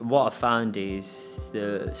what I found is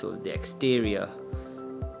the sort of the exterior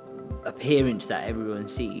appearance that everyone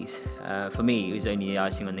sees. For me, it was only the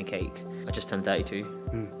icing on the cake. I just turned 32,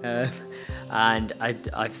 and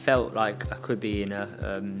I felt like I could be in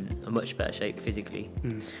a much better shape physically.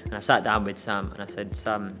 And I sat down with Sam and I said,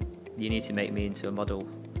 Sam, you need to make me into a model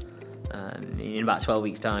in about 12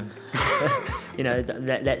 weeks' time.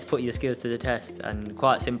 Let's put your skills to the test. And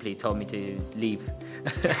quite simply told me to leave.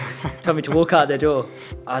 Told me to walk out the door.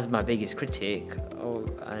 As my biggest critic,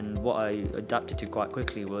 and what I adapted to quite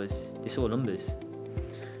quickly was they saw numbers.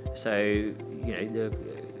 So,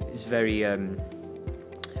 it's very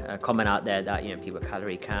common out there that, people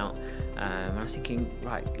calorie count. And I was thinking,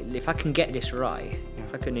 right, if I can get this right,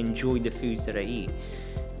 if I can enjoy the foods that I eat,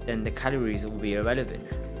 then the calories will be irrelevant.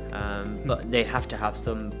 But they have to have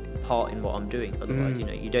some part in what I'm doing. Otherwise,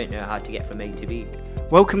 you don't know how to get from A to B.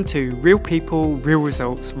 Welcome to Real People, Real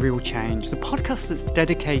Results, Real Change, the podcast that's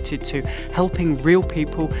dedicated to helping real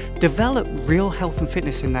people develop real health and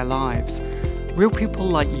fitness in their lives. Real people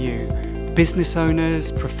like you, business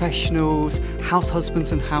owners, professionals, house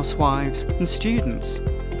husbands and housewives, and students.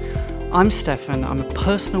 I'm Stefan, I'm a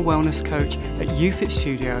personal wellness coach at YouFit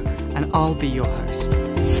Studio, and I'll be your host.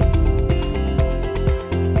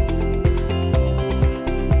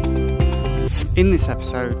 In this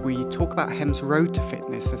episode, we talk about Hem's road to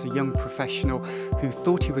fitness as a young professional who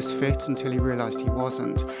thought he was fit until he realised he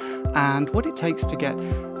wasn't, and what it takes to get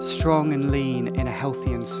strong and lean in a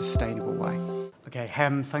healthy and sustainable way. Okay,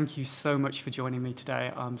 Hem, thank you so much for joining me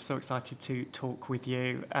today. I'm so excited to talk with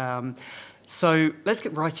you. So let's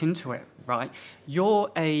get right into it, right? You're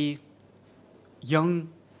a young,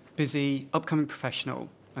 busy, upcoming professional,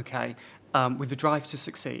 okay, with the drive to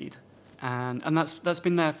succeed. And that's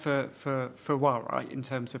been there for a while, right? In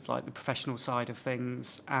terms of like the professional side of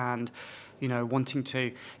things, and wanting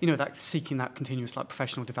to that seeking that continuous like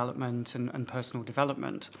professional development and personal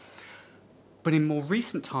development. But in more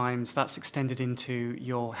recent times, that's extended into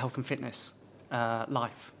your health and fitness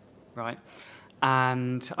life, right?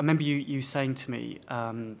 And I remember you saying to me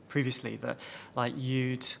previously that like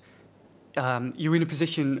you were in a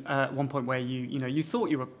position at one point where you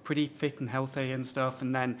thought you were pretty fit and healthy and stuff,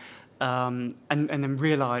 and then then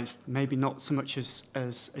realised maybe not so much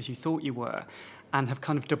as you thought you were, and have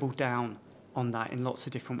kind of doubled down on that in lots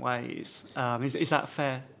of different ways. Is that a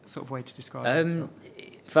fair sort of way to describe it?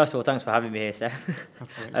 First of all, thanks for having me here, Steph.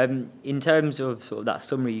 Absolutely. In terms of sort of that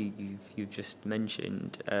summary you've just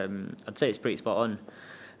mentioned, I'd say it's pretty spot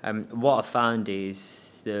on. What I found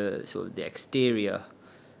is the sort of the exterior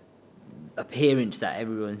appearance that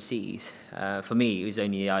everyone sees. For me, it was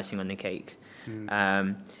only the icing on the cake.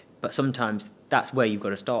 But sometimes that's where you've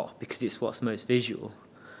got to start, because it's what's most visual.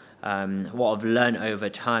 What I've learned over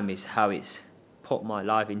time is how it's put my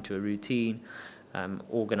life into a routine,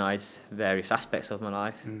 organise various aspects of my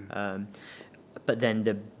life, but then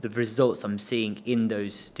the results I'm seeing in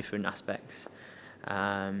those different aspects. So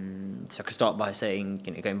I could start by saying,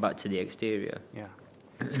 going back to the exterior. Yeah,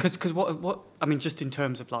 because what I mean, just in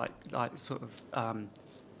terms of like sort of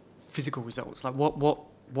physical results, like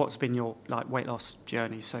what's been your like weight loss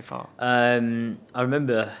journey so far? I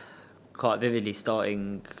remember quite vividly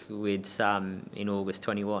starting with Sam in August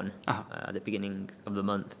 21, at the beginning of the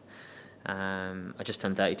month. I just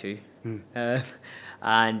turned 32,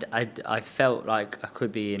 and I felt like I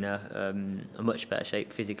could be in a much better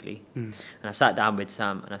shape physically. And I sat down with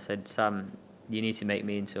Sam and I said, Sam, you need to make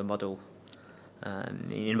me into a model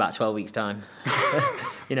in about 12 weeks' time.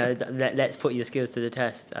 Let's put your skills to the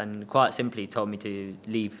test. And quite simply told me to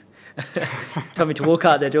leave. Told me to walk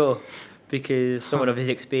out the door, because someone of his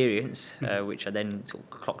experience, which I then sort of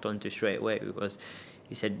clocked onto straight away, was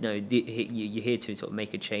he said, no, you're here to sort of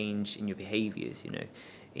make a change in your behaviours,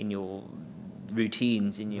 in your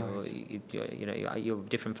routines, in your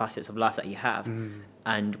different facets of life that you have,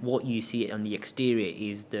 and what you see on the exterior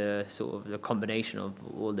is the sort of the combination of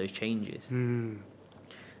all those changes.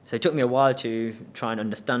 So it took me a while to try and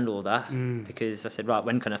understand all that, because I said, right,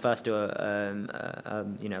 when can I first do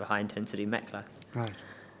a high intensity Met class? Right.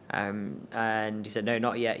 And he said, no,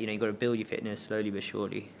 not yet. You've got to build your fitness slowly but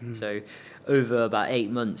surely. So over about 8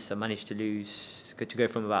 months, I managed to go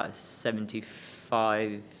from about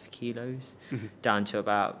 75 kilos down to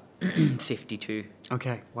about 52.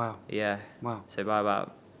 Okay. Wow. Yeah. Wow. So by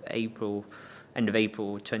about end of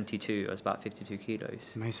April 22, I was about 52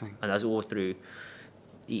 kilos. Amazing. And that was all through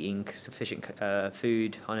eating sufficient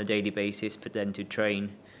food on a daily basis, but then to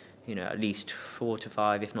train at least 4 to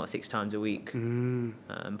 5, if not 6 times a week.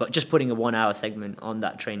 But just putting a 1 hour segment on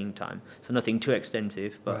that training time. So nothing too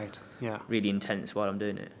extensive, but really intense while I'm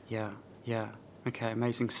doing it. Yeah. Okay,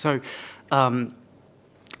 amazing. So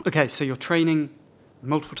Okay, so you're training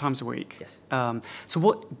multiple times a week. Yes. So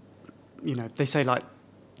what, they say like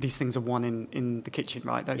these things are won in the kitchen,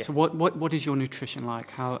 right? Yeah. So what is your nutrition like?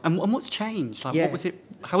 How and what's changed? Like, Yeah. what was it?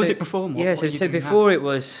 How was it before? So before it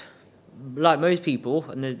was like most people,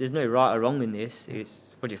 and there's no right or wrong in this. It's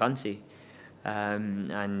what do you fancy?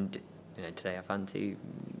 And today I fancy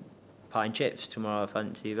pie and chips. Tomorrow I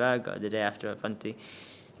fancy a burger. The day after I fancy,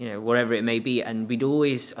 whatever it may be. And we'd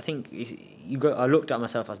always, I think, I looked at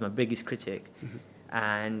myself as my biggest critic. Mm-hmm.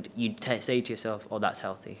 And you'd say to yourself, "Oh, that's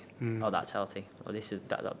healthy. Oh, that's healthy. Oh,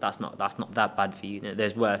 that's not that bad for you.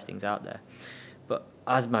 There's worse things out there." But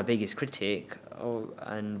as my biggest critic,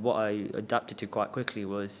 and what I adapted to quite quickly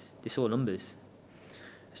was it's all numbers.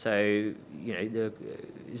 So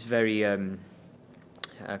it's very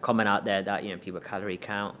common out there that people calorie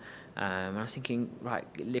count. And I was thinking, right,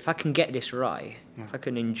 if I can get this right, if I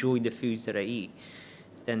can enjoy the foods that I eat,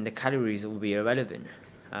 then the calories will be irrelevant.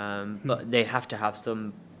 But they have to have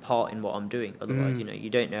some part in what I'm doing. Otherwise, you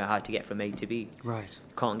don't know how to get from A to B. Right.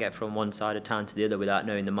 You can't get from one side of town to the other without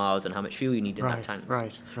knowing the miles and how much fuel you need in that tank.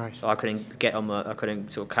 Right. So I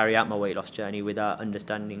couldn't sort of carry out my weight loss journey without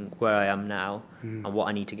understanding where I am now and what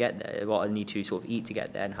I need to get there, what I need to sort of eat to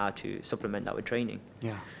get there, and how to supplement that with training.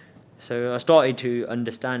 Yeah. So I started to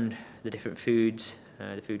understand the different foods,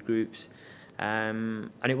 the food groups. And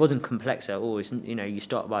it wasn't complex at all. You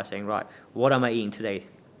start by saying, right, what am I eating today?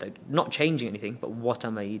 Not changing anything, but what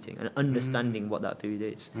am I eating, and understanding what that food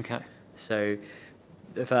is. Okay. So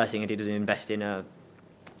the first thing I did was invest in a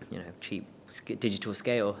cheap digital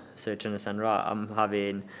scale, so to understand, right, I'm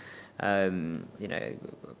having a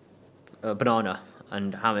banana,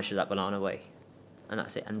 and how much does that banana weigh, and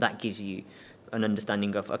that's it. And that gives you an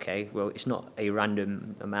understanding of, okay, well, it's not a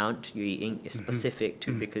random amount you're eating, it's specific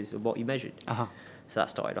to because of what you measured. Uh-huh. So that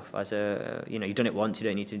started off as you've done it once, you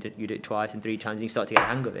don't need to you do it twice and 3 times, and you start to get a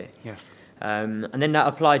hang of it. Yes. And then that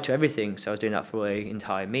applied to everything. So I was doing that for an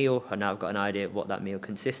entire meal, and now I've got an idea of what that meal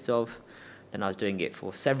consists of. Then I was doing it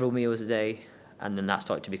for several meals a day, and then that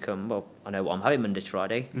started to become, well, I know what I'm having Monday to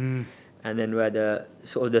Friday. And then where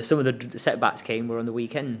some of the setbacks came were on the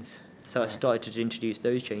weekends. So I started to introduce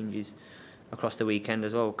those changes across the weekend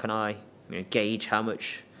as well. Can I gauge how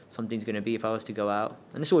much something's going to be if I was to go out?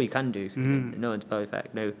 And that's all you can do. No one's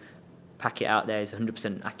perfect. No packet out there is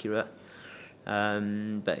 100% accurate. But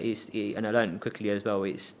and I learned quickly as well,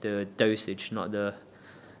 it's the dosage, not the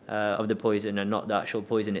of the poison, and not the actual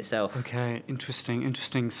poison itself. Okay, interesting.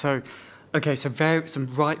 So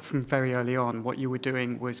right from very early on, what you were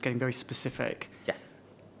doing was getting very specific. Yes.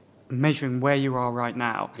 Measuring where you are right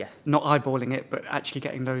now. Yes. Not eyeballing it, but actually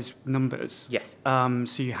getting those numbers. Yes.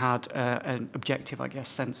 So you had an objective, I guess,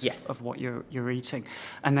 sense of what you're eating.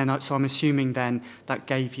 And then, so I'm assuming then that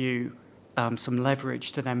gave you some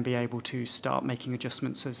leverage to then be able to start making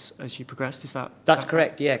adjustments as you progressed. That's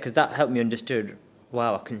correct? Yeah, because that helped me understood,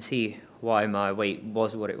 wow, I can see why my weight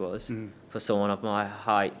was what it was. For someone of my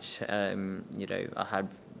height, I had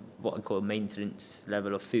what I call a maintenance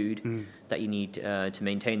level of food that you need to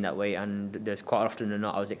maintain that weight, and there's quite often than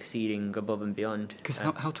not I was exceeding above and beyond. Because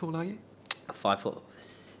how tall are you? 5'6",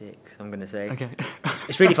 I'm going to say. Okay.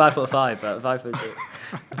 It's really 5'5", but 5'6"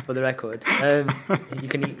 for the record. You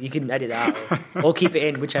can edit that out or keep it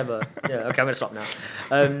in, whichever. Yeah, okay, I'm going to stop now.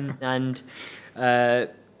 I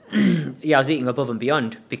was eating above and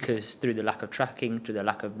beyond because through the lack of tracking, through the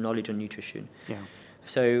lack of knowledge on nutrition. Yeah.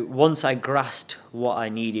 So once I grasped what I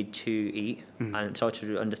needed to eat and started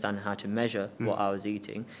to understand how to measure what I was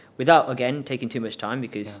eating, without, again, taking too much time,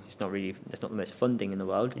 because it's not the most fun thing in the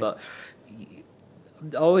world, but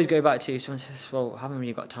I always go back to, someone says, well, I haven't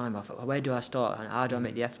really got time. I thought, well, where do I start and how do I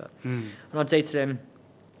make the effort? And I'd say to them,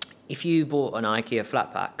 if you bought an IKEA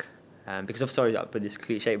flat pack, because I'm sorry that I put this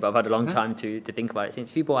cliche, but I've had a long time to think about it since.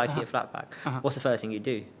 If you bought IKEA flat pack, what's the first thing you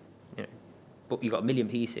do? But you've got a million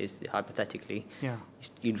pieces, hypothetically. Yeah.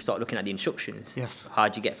 You start looking at the instructions. Yes. How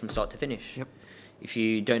do you get from start to finish? Yep. If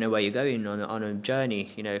you don't know where you're going on a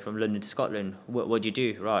journey, from London to Scotland, what do you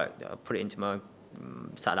do? Right, I put it into my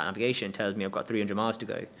satellite navigation. It tells me I've got 300 miles to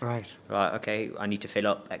go. Right. Right, okay, I need to fill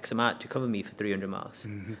up X amount to cover me for 300 miles.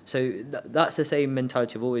 So that's the same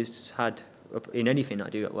mentality I've always had in anything I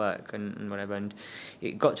do at work and whatever. And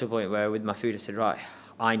it got to a point where with my food I said, right,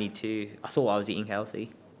 I thought I was eating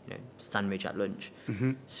healthy. Sandwich at lunch,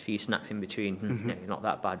 a few snacks in between, not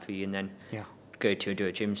that bad for you, and then go to do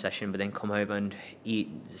a gym session, but then come home and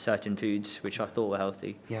eat certain foods which I thought were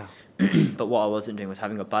healthy. Yeah. But what I wasn't doing was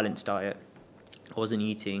having a balanced diet. I was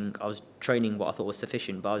training what I thought was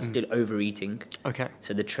sufficient, but I was still overeating. Okay.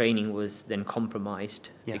 So the training was then compromised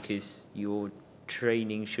because Yes. your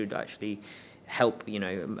training should actually help,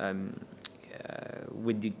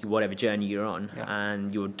 whatever journey you're on, Yeah.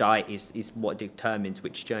 and your diet is what determines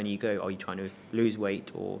which journey you go. Are you trying to lose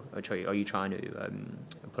weight, or are you trying to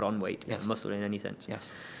put on weight, Yes. muscle in any sense?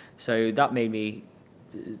 Yes. So that made me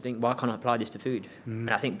think, why can't I apply this to food? And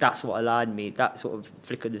I think that's what allowed me, that sort of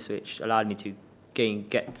flick of the switch allowed me to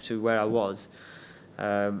get to where I was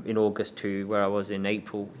in August to where I was in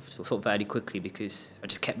April, sort of fairly quickly, because I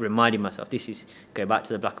just kept reminding myself, this is, go back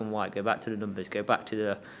to the black and white, go back to the numbers, go back to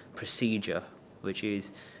the procedure, which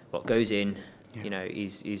is what goes in, Yeah. you know,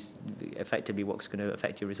 is effectively what's going to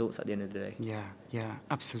affect your results at the end of the day. Yeah,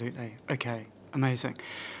 absolutely. Okay, amazing.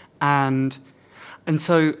 And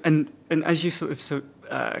so as you sort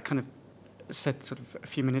of kind of said sort of a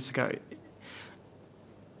few minutes ago,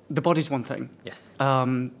 the body's one thing. Yes.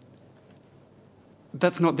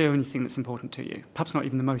 That's not the only thing that's important to you. Perhaps not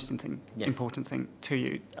even the most Yeah. important thing to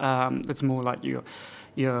you. That's more like your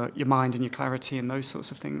mind and your clarity and those sorts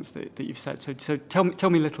of things that you've said. So tell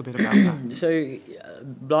me a little bit about that. So,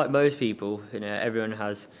 like most people, you know, everyone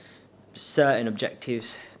has certain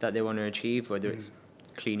objectives that they want to achieve, whether it's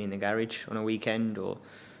cleaning the garage on a weekend, or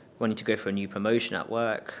wanting to go for a new promotion at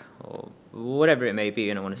work, or whatever it may be,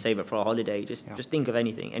 and I want to save it for a holiday. Just think of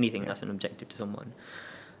anything that's an objective to someone.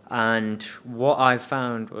 And what I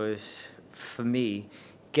found was, for me,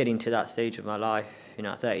 getting to that stage of my life, you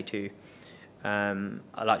know, at 32,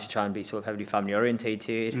 I like to try and be sort of heavily family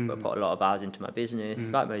orientated, but put a lot of hours into my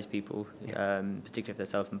business, like most people, particularly if they're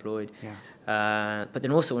self-employed. But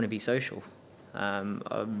then also want to be social.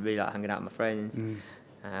 I really like hanging out with my friends.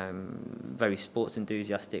 Very sports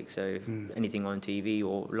enthusiastic, so anything on TV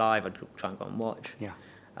or live, I'd try and go and watch.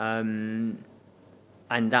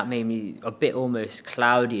 And that made me a bit almost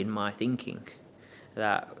cloudy in my thinking,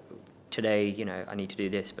 that today, you know, I need to do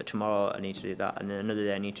this, but tomorrow I need to do that, and then another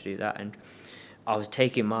day I need to do that. And I was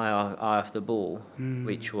taking my eye off the ball,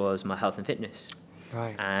 which was my health and fitness.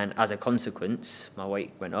 Right. And as a consequence, my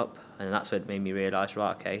weight went up, and that's what made me realise,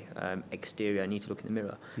 right, okay, exterior, I need to look in the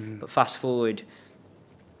mirror. But fast forward,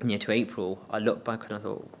 you know, to April, I looked back and I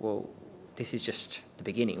thought, well, this is just the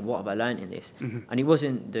beginning. What have I learned in this? And it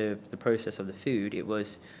wasn't the process of the food. It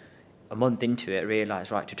was a month into it, I realised,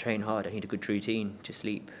 right, to train hard, I need a good routine, to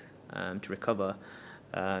sleep, to recover,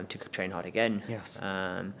 to train hard again. Yes.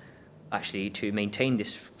 Actually, to maintain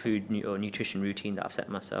this food or nutrition routine that I've set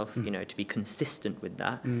myself, you know, to be consistent with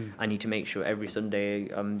that, I need to make sure every Sunday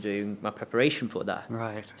I'm doing my preparation for that.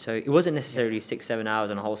 Right. So it wasn't necessarily 6-7 hours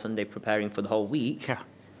on a whole Sunday preparing for the whole week. Yeah.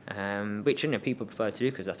 Which, you know, people prefer to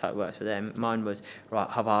do because that's how it works for them. Mine was, right,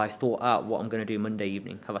 have I thought out what I'm going to do Monday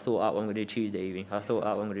evening? Have I thought out what I'm going to do Tuesday evening? Have I thought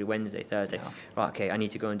out what I'm going to do Wednesday, Thursday? Yeah. Right, okay, I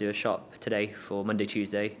need to go and do a shop today for Monday,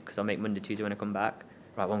 Tuesday, because I'll make Monday, Tuesday when I come back.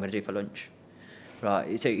 Right, what I'm going to do for lunch?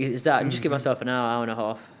 Right, so it's that, and just give myself an hour and a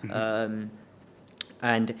half.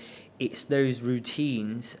 And it's those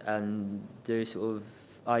routines and those sort of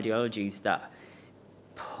ideologies that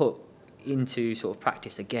put into sort of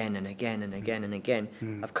practice again and again and again and again,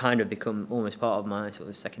 have kind of become almost part of my sort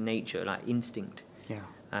of second nature, like instinct.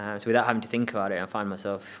 So without having to think about it, I find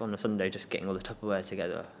myself on a Sunday just getting all the Tupperware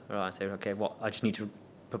together. Right, I say, okay, what I just need to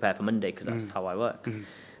prepare for Monday because that's how I work.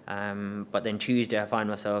 But then Tuesday I find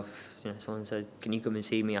myself, you know, someone says, can you come and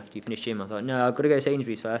see me after you finish gym? I thought, no, I've got to go to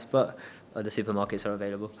Sainsbury's first, but other supermarkets are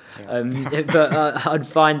available. But I'd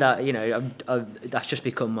find that, you know, that's just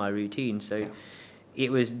become my routine. So it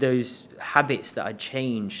was those habits that I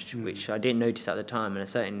changed, which I didn't notice at the time, and I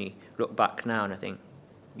certainly look back now and I think,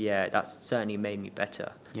 yeah, that's certainly made me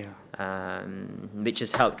better. Which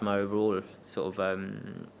has helped my overall sort of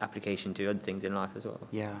application to other things in life as well.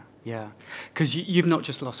 Because you've not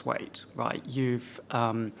just lost weight, right? You've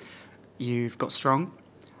got strong,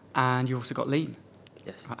 and you also got lean.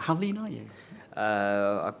 Yes. How lean are you?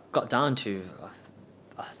 I got down to,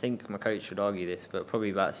 I think my coach would argue this, but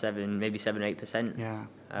probably about 8%.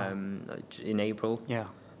 In April.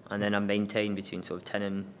 And then I maintained between sort of 10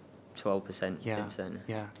 and 12% since then.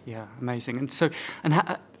 Amazing. And so,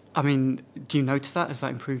 I mean, do you notice that? Has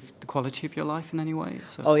that improved the quality of your life in any way?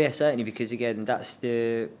 So? Oh yeah, certainly, because again, that's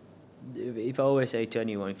if I always say to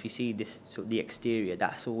anyone, if you see this sort of the exterior,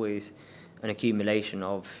 that's always an accumulation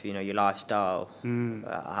of, you know, your lifestyle,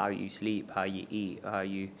 how you sleep, how you eat, how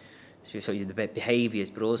you, so the behaviours,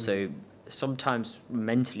 but also sometimes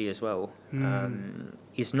mentally as well.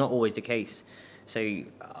 It's not always the case. So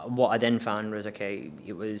what I then found was, okay,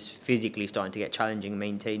 it was physically starting to get challenging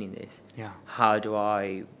maintaining this. How do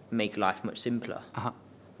I make life much simpler?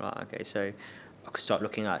 Right, okay, so I could start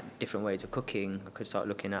looking at different ways of cooking. I could start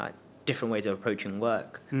looking at different ways of approaching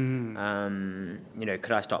work. You know,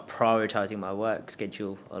 could I start prioritising my work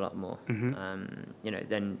schedule a lot more? You know,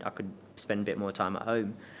 then I could spend a bit more time at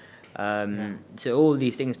home. So all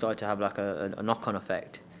these things start to have like a knock-on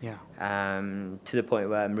effect. Yeah. To the point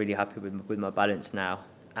where I'm really happy with my balance now,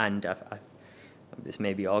 and this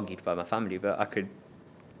may be argued by my family, but I could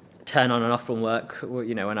turn on and off from work,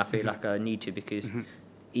 you know, when I feel like I need to, because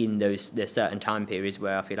in there's certain time periods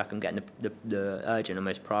where I feel like I'm getting the urgent and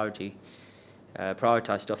most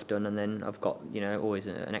prioritise stuff done, and then I've got, you know, always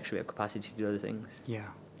an extra bit of capacity to do other things. Yeah,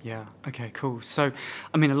 yeah. Okay, cool. So,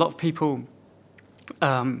 I mean, a lot of people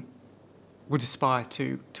would aspire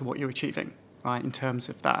to what you're achieving, right, in terms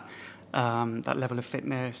of that that level of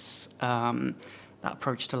fitness, that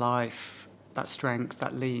approach to life, that strength,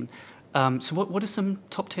 that lean. So what are some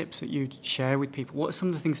top tips that you'd share with people? What are some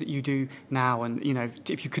of the things that you do now? And, you know,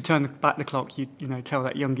 if you could turn back the clock, you know, tell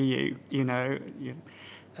that younger you know.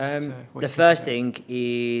 The first thing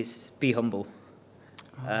is be humble.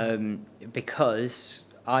 Because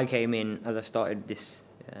I came in, as I started this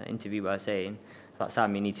interview by saying, like,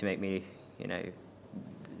 Sam, you need to make me, you know,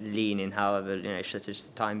 lean in however, you know, such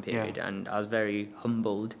a time period. Yeah. And I was very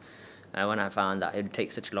humbled when I found that it would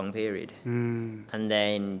take such a long period. And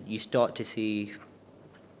then you start to see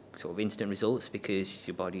sort of instant results, because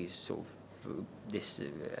your body's sort of this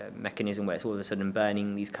mechanism where it's all of a sudden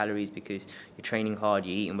burning these calories because you're training hard,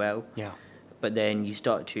 you're eating well. Yeah. But then you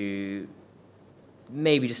start to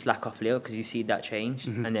maybe just slack off a little because you see that change,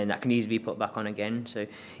 and then that can easily be put back on again. So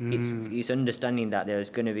it's understanding that there's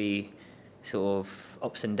going to be sort of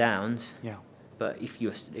ups and downs. Yeah. But if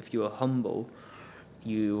you're humble,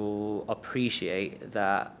 you appreciate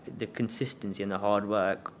that the consistency and the hard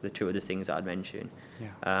work, the two other things that I'd mentioned,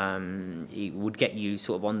 it would get you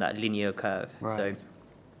sort of on that linear curve. Right. So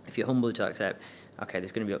if you're humble to accept, okay,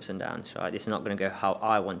 there's going to be ups and downs, right? This is not going to go how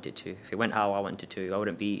I want it to. If it went how I wanted to, I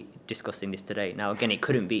wouldn't be discussing this today. Now, again, it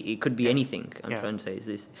could be anything. I'm trying to say is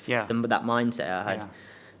this, some of that mindset I had. Yeah.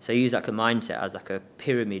 So I use like a mindset as like a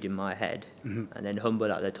pyramid in my head, and then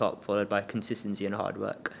humble at the top, followed by consistency and hard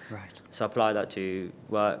work. Right. So I apply that to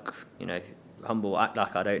work, you know, humble, act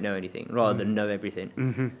like I don't know anything, rather than know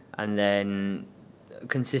everything. And then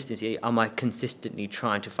consistency, am I consistently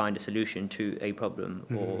trying to find a solution to a problem,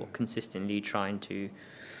 or consistently trying to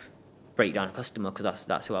break down a customer because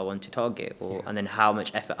that's who I want to target, or and then how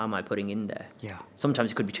much effort am I putting in there? Yeah.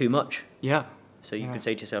 Sometimes it could be too much. Yeah. So you can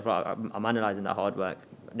say to yourself, right, I'm analysing that hard work,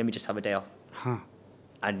 let me just have a day off.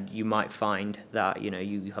 And you might find that, you know,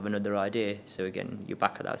 you have another idea. So again, you're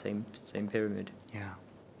back at that same pyramid.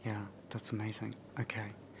 Yeah, that's amazing.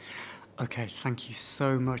 Okay, thank you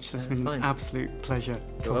so much. That's been an absolute pleasure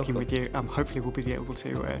talking with you. Hopefully we'll be able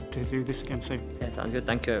to do this again soon. Yeah, sounds good.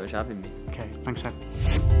 Thank you very much for having me. Okay, thanks,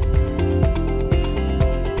 Ed.